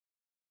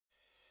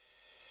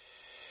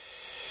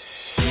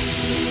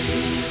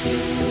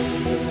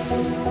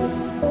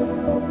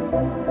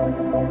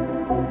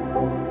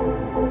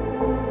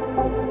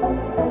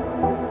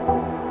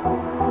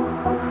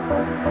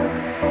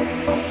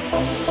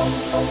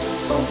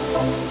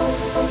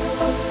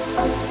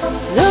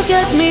Look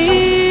at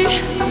me,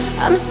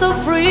 I'm so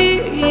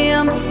free,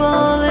 I'm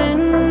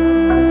falling.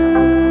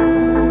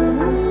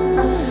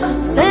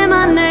 Say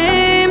my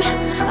name,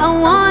 I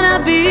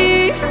wanna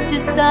be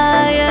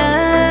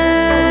desired.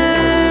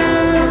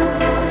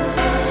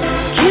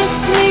 Kiss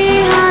me,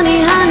 honey,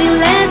 honey,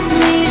 let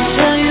me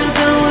show you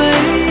the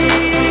way.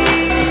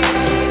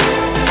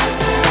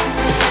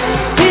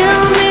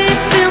 Feel me,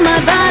 feel my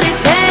body,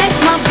 take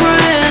my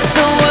breath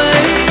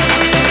away.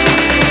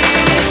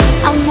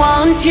 I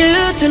want you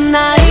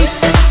tonight.